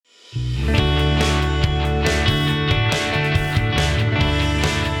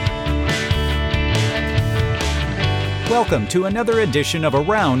Welcome to another edition of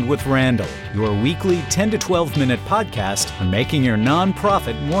Around with Randall, your weekly 10 to 12 minute podcast on making your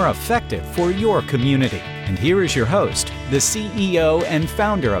nonprofit more effective for your community. And here is your host, the CEO and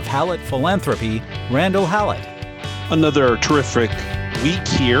founder of Hallett Philanthropy, Randall Hallett. Another terrific week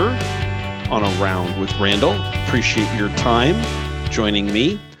here on Around with Randall. Appreciate your time joining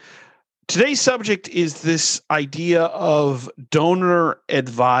me. Today's subject is this idea of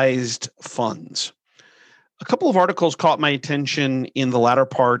donor-advised funds. A couple of articles caught my attention in the latter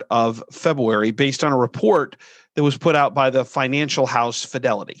part of February based on a report that was put out by the financial house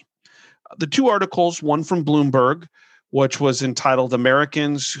Fidelity. The two articles, one from Bloomberg, which was entitled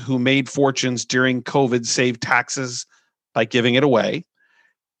Americans Who Made Fortunes During COVID Saved Taxes by Giving It Away.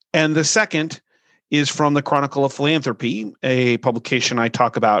 And the second is from the Chronicle of Philanthropy, a publication I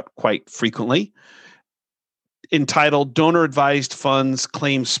talk about quite frequently, entitled Donor Advised Funds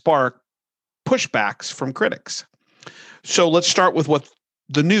Claim Spark Pushbacks from Critics. So let's start with what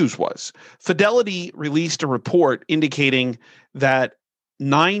the news was. Fidelity released a report indicating that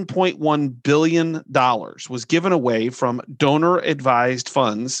 $9.1 billion was given away from donor-advised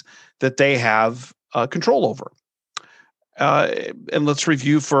funds that they have control over. And let's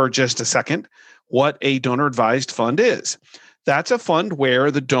review for just a second what a donor-advised fund is. That's a fund where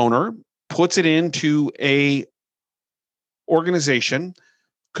the donor puts it into a organization.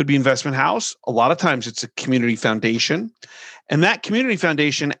 Could be investment house. A lot of times it's a community foundation. And that community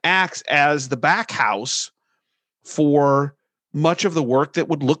foundation acts as the back house for much of the work that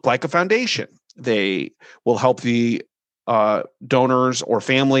would look like a foundation. They will help the donors or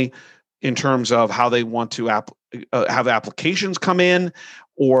family in terms of how they want to have applications come in,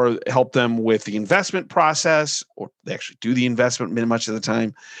 or help them with the investment process, or they actually do the investment much of the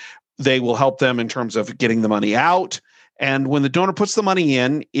time. They will help them in terms of getting the money out. And when the donor puts the money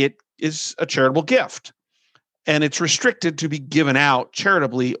in, it is a charitable gift, and it's restricted to be given out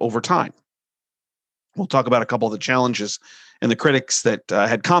charitably over time. We'll talk about a couple of the challenges and the critics that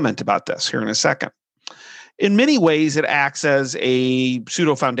had comment about this here in a second. In many ways, it acts as a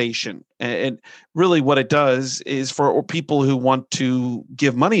pseudo foundation. And really what it does is for people who want to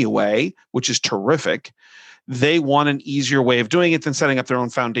give money away, which is terrific, they want an easier way of doing it than setting up their own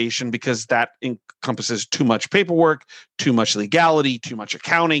foundation, because that encompasses too much paperwork, too much legality, too much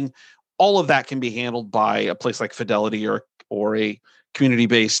accounting. All of that can be handled by a place like Fidelity or a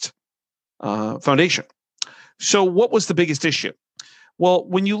community-based foundation. So what was the biggest issue? Well,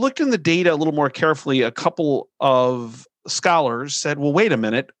 when you looked in the data a little more carefully, a couple of scholars said, well, wait a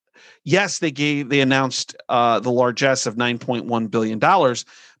minute. Yes, they announced the largesse of $9.1 billion,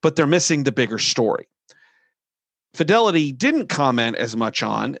 but they're missing the bigger story. Fidelity didn't comment as much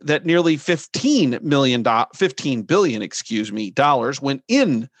on that nearly $15 billion went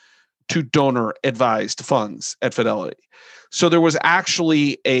in to donor-advised funds at Fidelity. So there was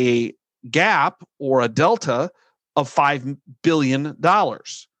actually a gap or a delta of $5 billion,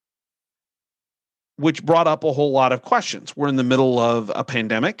 which brought up a whole lot of questions. We're in the middle of a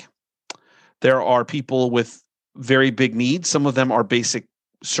pandemic. There are people with very big needs. Some of them are basic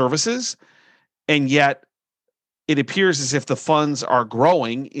services, and yet it appears as if the funds are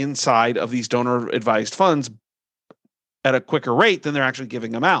growing inside of these donor-advised funds at a quicker rate than they're actually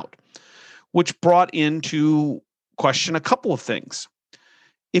giving them out, which brought into question a couple of things.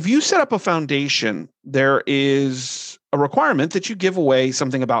 If you set up a foundation, there is a requirement that you give away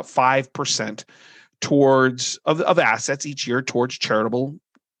something about 5% of assets each year towards charitable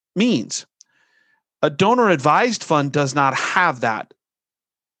means. A donor-advised fund does not have that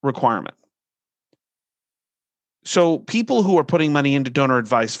requirement. So people who are putting money into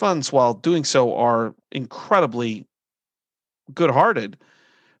donor-advised funds while doing so are incredibly good-hearted.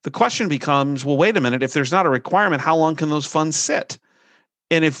 The question becomes, well, wait a minute, if there's not a requirement, how long can those funds sit?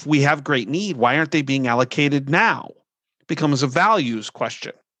 And if we have great need, why aren't they being allocated now? It becomes a values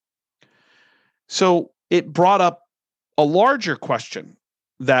question. So it brought up a larger question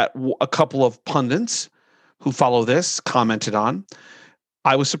that a couple of pundits who follow this commented on.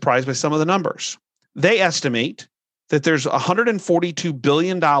 I was surprised by some of the numbers. They estimate that there's $142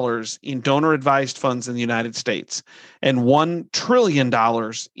 billion in donor-advised funds in the United States and $1 trillion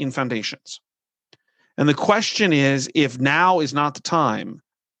in foundations. And the question is, if now is not the time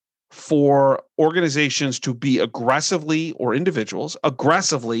for organizations to be aggressively, or individuals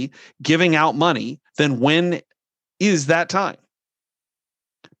aggressively giving out money, then when is that time?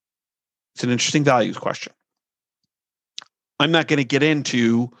 It's an interesting values question. I'm not going to get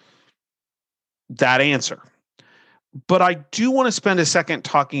into that answer. But I do want to spend a second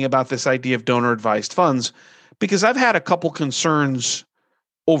talking about this idea of donor advised funds because I've had a couple concerns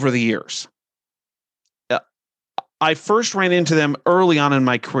over the years. I first ran into them early on in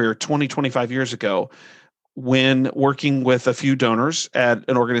my career, 20, 25 years ago, when working with a few donors at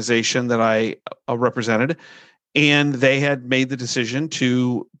an organization that I represented. And they had made the decision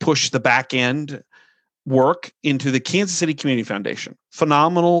to push the back end work into the Kansas City Community Foundation.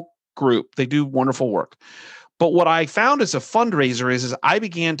 Phenomenal group. They do wonderful work. But what I found as a fundraiser is I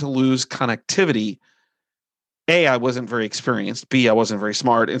began to lose connectivity. A, I wasn't very experienced. B, I wasn't very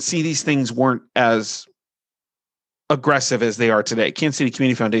smart. And C, these things weren't as aggressive as they are today. Kansas City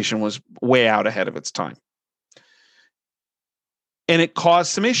Community Foundation was way out ahead of its time. And it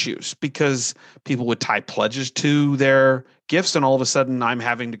caused some issues because people would tie pledges to their gifts. And all of a sudden, I'm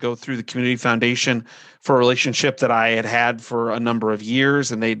having to go through the community foundation for a relationship that I had had for a number of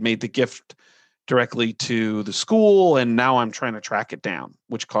years. And they'd made the gift directly to the school. And now I'm trying to track it down,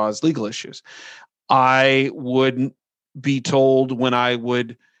 which caused legal issues. I would be told when I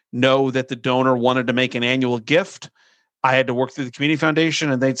would know that the donor wanted to make an annual gift, I had to work through the community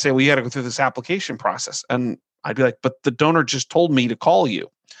foundation, and they'd say, well, you got to go through this application process. And I'd be like, but the donor just told me to call you.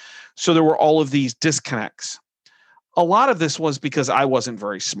 So there were all of these disconnects. A lot of this was because I wasn't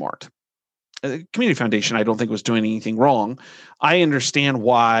very smart. The community foundation, I don't think, was doing anything wrong. I understand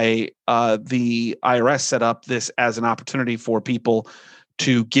why the IRS set up this as an opportunity for people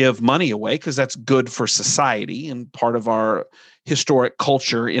to give money away, because that's good for society and part of our historic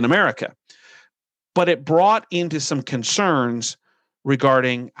culture in America. But it brought into some concerns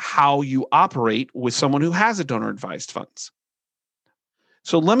regarding how you operate with someone who has a donor advised funds.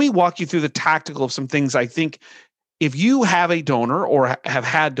 So let me walk you through the tactical of some things. I think if you have a donor or have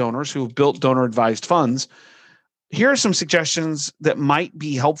had donors who have built donor advised funds, here are some suggestions that might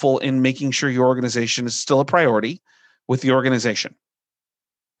be helpful in making sure your organization is still a priority with the organization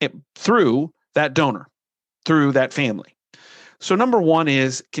through that donor, through that family. So number one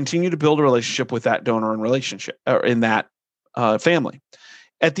is continue to build a relationship with that donor and relationship or in that family.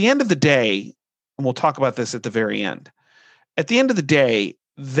 At the end of the day, and we'll talk about this at the very end, at the end of the day,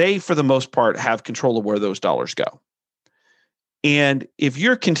 they, for the most part, have control of where those dollars go. And if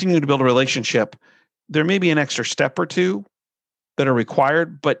you're continuing to build a relationship, there may be an extra step or two that are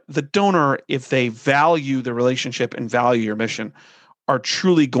required, but the donor, if they value the relationship and value your mission, are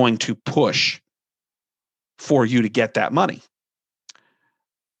truly going to push for you to get that money.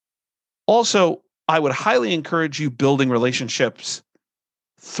 Also, I would highly encourage you building relationships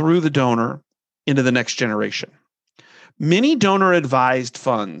through the donor into the next generation. Many donor advised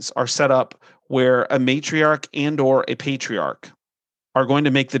funds are set up where a matriarch and or a patriarch are going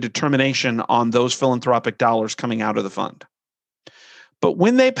to make the determination on those philanthropic dollars coming out of the fund. But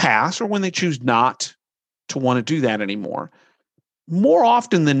when they pass or when they choose not to want to do that anymore, more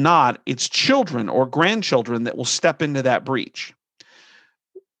often than not, it's children or grandchildren that will step into that breach.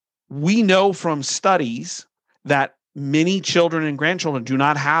 We know from studies that many children and grandchildren do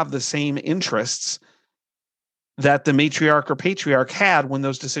not have the same interests that the matriarch or patriarch had when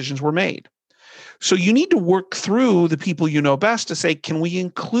those decisions were made. So you need to work through the people you know best to say, can we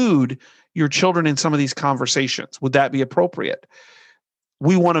include your children in some of these conversations? Would that be appropriate?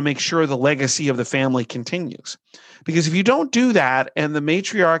 We want to make sure the legacy of the family continues. Because if you don't do that and the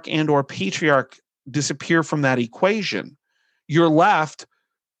matriarch and or patriarch disappear from that equation, you're left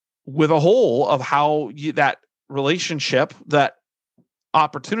with a hole of how that relationship, that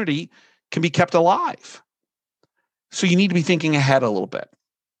opportunity can be kept alive. So you need to be thinking ahead a little bit.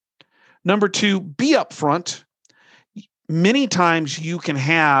 Number two, be upfront. Many times you can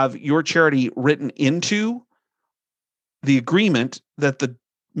have your charity written into the agreement that the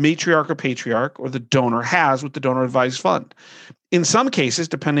matriarch or patriarch or the donor has with the donor advised fund. In some cases,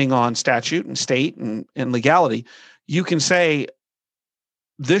 depending on statute and state and legality, you can say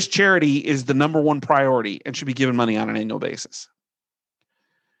this charity is the number one priority and should be given money on an annual basis.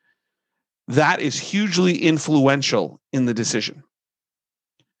 That is hugely influential in the decision.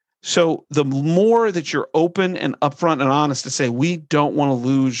 So the more that you're open and upfront and honest to say, we don't want to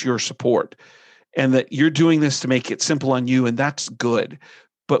lose your support and that you're doing this to make it simple on you, and that's good.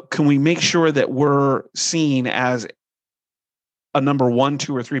 But can we make sure that we're seen as a number 1,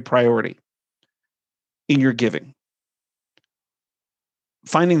 2, or 3 priority in your giving?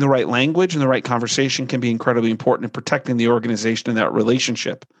 Finding the right language and the right conversation can be incredibly important in protecting the organization and that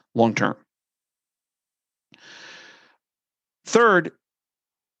relationship long term. Third,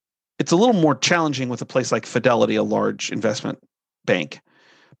 it's a little more challenging with a place like Fidelity, a large investment bank.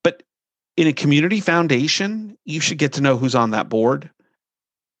 But in a community foundation, you should get to know who's on that board.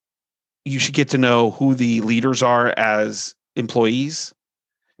 you should get to know who the leaders are as employees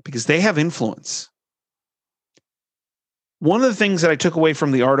because they have influence. One of the things that I took away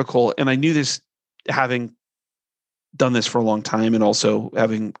from the article, and I knew this having done this for a long time and also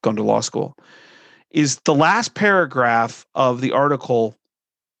having gone to law school, is the last paragraph of the article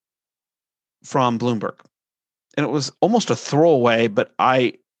from Bloomberg. And it was almost a throwaway, but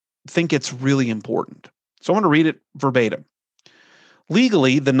I think it's really important. So I'm going to read it verbatim.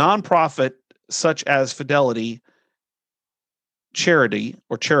 Legally, the nonprofit, such as Fidelity, charity,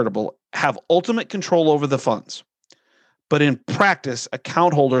 or charitable, have ultimate control over the funds. But in practice,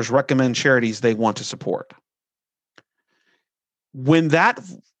 account holders recommend charities they want to support. When that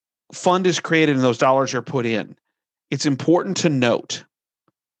fund is created and those dollars are put in, it's important to note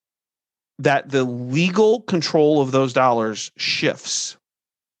that the legal control of those dollars shifts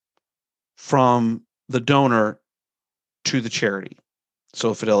from the donor to the charity.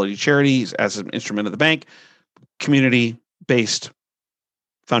 So Fidelity Charities as an instrument of the bank, community-based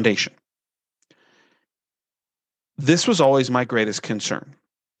foundation. This was always my greatest concern.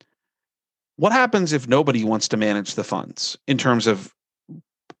 What happens if nobody wants to manage the funds in terms of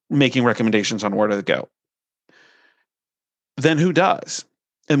making recommendations on where to go? Then who does?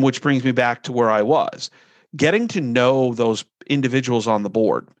 And which brings me back to where I was. Getting to know those individuals on the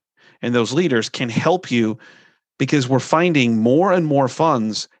board and those leaders can help you because we're finding more and more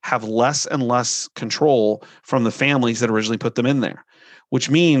funds have less and less control from the families that originally put them in there, which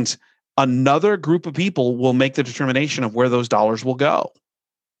means another group of people will make the determination of where those dollars will go.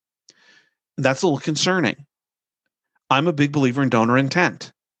 That's a little concerning. I'm a big believer in donor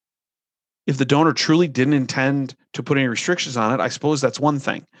intent. If the donor truly didn't intend to put any restrictions on it, I suppose that's one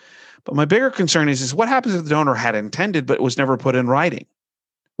thing. But my bigger concern is what happens if the donor had intended, but it was never put in writing?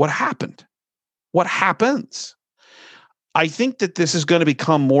 What happened? What happens? I think that this is going to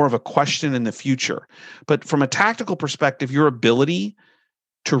become more of a question in the future. But from a tactical perspective, your ability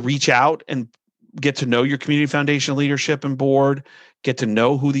to reach out and get to know your community foundation leadership and board, get to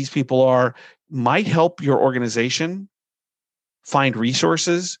know who these people are, might help your organization find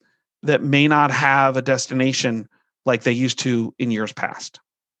resources that may not have a destination like they used to in years past.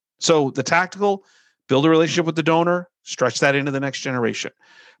 So the tactical, build a relationship with the donor, stretch that into the next generation.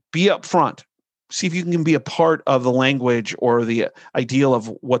 Be upfront. See if you can be a part of the language or the ideal of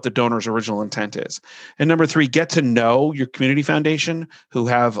what the donor's original intent is. And number 3, get to know your community foundation who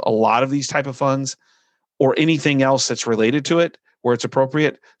have a lot of these type of funds or anything else that's related to it where it's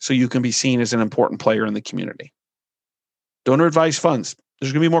appropriate so you can be seen as an important player in the community. Donor advised funds.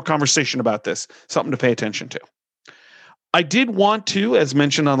 There's going to be more conversation about this, something to pay attention to. I did want to, as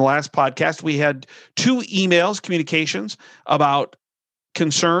mentioned on the last podcast, we had 2 emails, communications about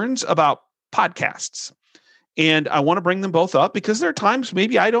concerns about podcasts. And I want to bring them both up because there are times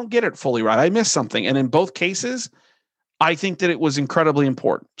maybe I don't get it fully right. I miss something. And in both cases, I think that it was incredibly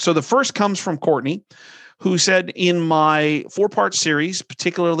important. So the first comes from Courtney, who said in my 4-part series,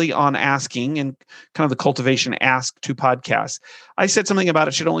 particularly on asking and kind of the Cultivation Ask to podcasts, I said something about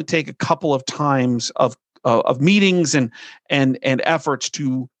it should only take a couple of times of meetings and efforts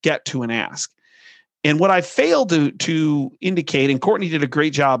to get to an ask. And what I failed to indicate, and Courtney did a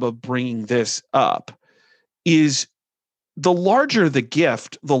great job of bringing this up, is the larger the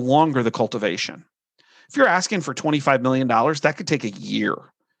gift, the longer the cultivation. If you're asking for $25 million, that could take a year.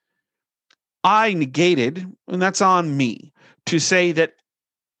 I negated, and that's on me, to say that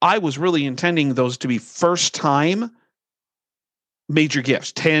I was really intending those to be first time major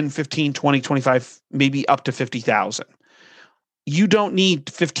gifts, 10, 15, 20, 25, maybe up to 50,000. You don't need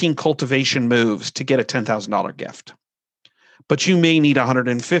 15 cultivation moves to get a $10,000 gift, but you may need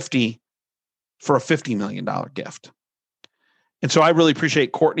 150 for a $50 million gift. And so I really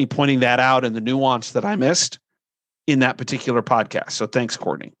appreciate Courtney pointing that out and the nuance that I missed in that particular podcast. So thanks,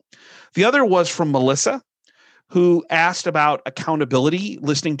 Courtney. The other was from Melissa, who asked about accountability,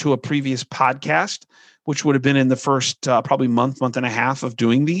 listening to a previous podcast, which would have been in the first probably month and a half of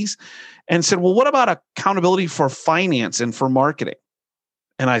doing these, and said, well, what about accountability for finance and for marketing?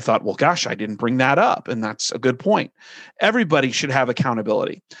 And I thought, well, gosh, I didn't bring that up. And that's a good point. Everybody should have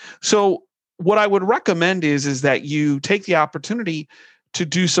accountability. So what I would recommend is that you take the opportunity to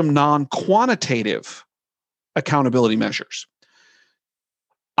do some non-quantitative accountability measures.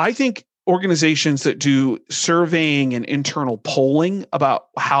 I think organizations that do surveying and internal polling about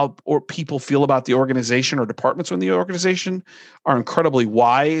how or people feel about the organization or departments within the organization are incredibly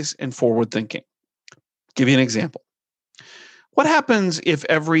wise and forward-thinking. Give you an example. What happens if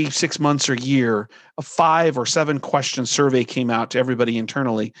every 6 months or year, a 5 or 7 question survey came out to everybody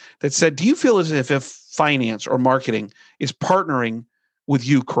internally that said, do you feel as if finance or marketing is partnering with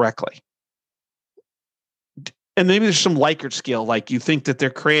you correctly? And maybe there's some Likert skill, like you think that they're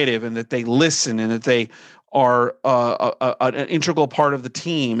creative and that they listen and that they are an integral part of the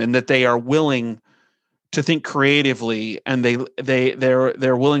team and that they are willing to think creatively and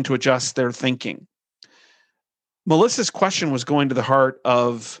they're willing to adjust their thinking. Melissa's question was going to the heart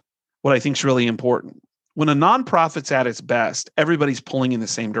of what I think is really important. When a nonprofit's at its best, everybody's pulling in the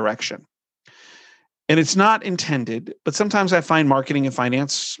same direction. And it's not intended, but sometimes I find marketing and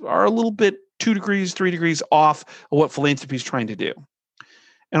finance are a little bit 2 degrees, 3 degrees off of what philanthropy is trying to do.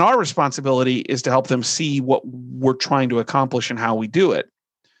 And our responsibility is to help them see what we're trying to accomplish and how we do it.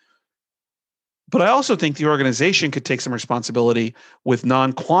 But I also think the organization could take some responsibility with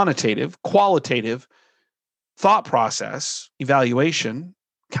non-quantitative, qualitative thought process, evaluation,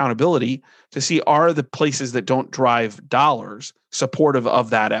 accountability to see are the places that don't drive dollars supportive of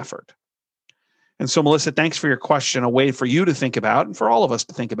that effort. And so, Melissa, thanks for your question. A way for you to think about, and for all of us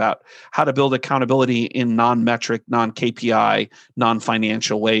to think about, how to build accountability in non-metric, non-KPI,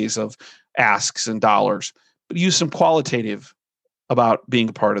 non-financial ways of asks and dollars, but use some qualitative about being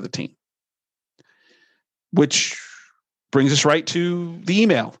a part of the team. Which brings us right to the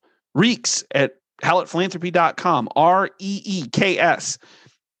email, reeks@hallettphilanthropy.com, REEKS.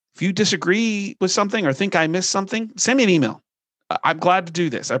 If you disagree with something or think I missed something, send me an email. I'm glad to do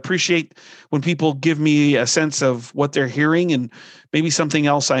this. I appreciate when people give me a sense of what they're hearing and maybe something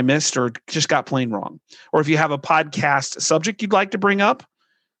else I missed or just got plain wrong. Or if you have a podcast subject you'd like to bring up,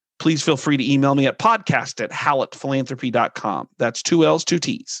 please feel free to email me at podcast@hallettphilanthropy.com. That's 2 L's, 2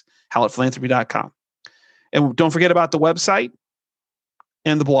 T's, hallettphilanthropy.com. And don't forget about the website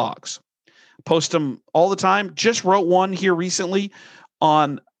and the blogs. Post them all the time. Just wrote one here recently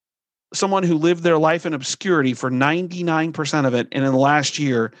on someone who lived their life in obscurity for 99% of it, and in the last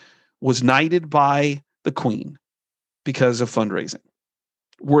year was knighted by the Queen because of fundraising.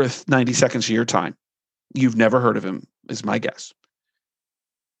 Worth 90 seconds of your time. You've never heard of him, is my guess.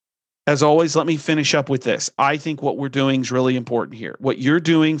 As always, let me finish up with this. I think what we're doing is really important here. What you're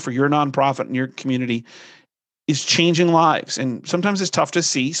doing for your nonprofit and your community is changing lives. And sometimes it's tough to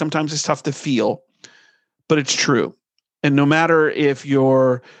see, sometimes it's tough to feel, but it's true. And no matter if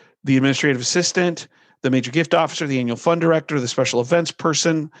you're the administrative assistant, the major gift officer, the annual fund director, the special events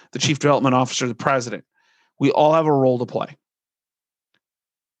person, the chief development officer, the president, we all have a role to play.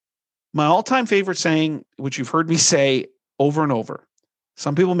 My all-time favorite saying, which you've heard me say over and over,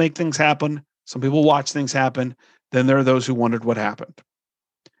 some people make things happen, some people watch things happen, then there are those who wondered what happened.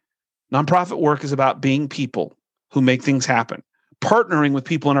 Nonprofit work is about being people who make things happen, partnering with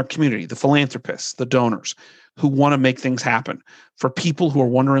people in our community, the philanthropists, the donors, who want to make things happen for people who are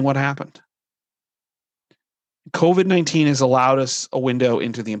wondering what happened. COVID-19 has allowed us a window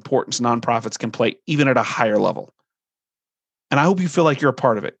into the importance nonprofits can play even at a higher level. And I hope you feel like you're a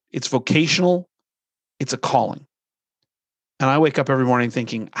part of it. It's vocational. It's a calling. And I wake up every morning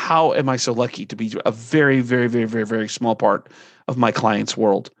thinking, how am I so lucky to be a very, very, very, very, very small part of my client's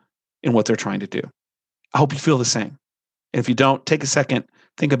world in what they're trying to do? I hope you feel the same. And if you don't, take a second,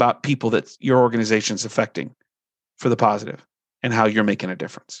 think about people that your organization's affecting for the positive and how you're making a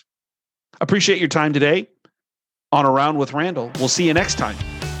difference. Appreciate your time today on Around with Randall. We'll see you next time.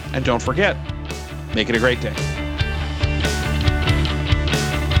 And don't forget, make it a great day.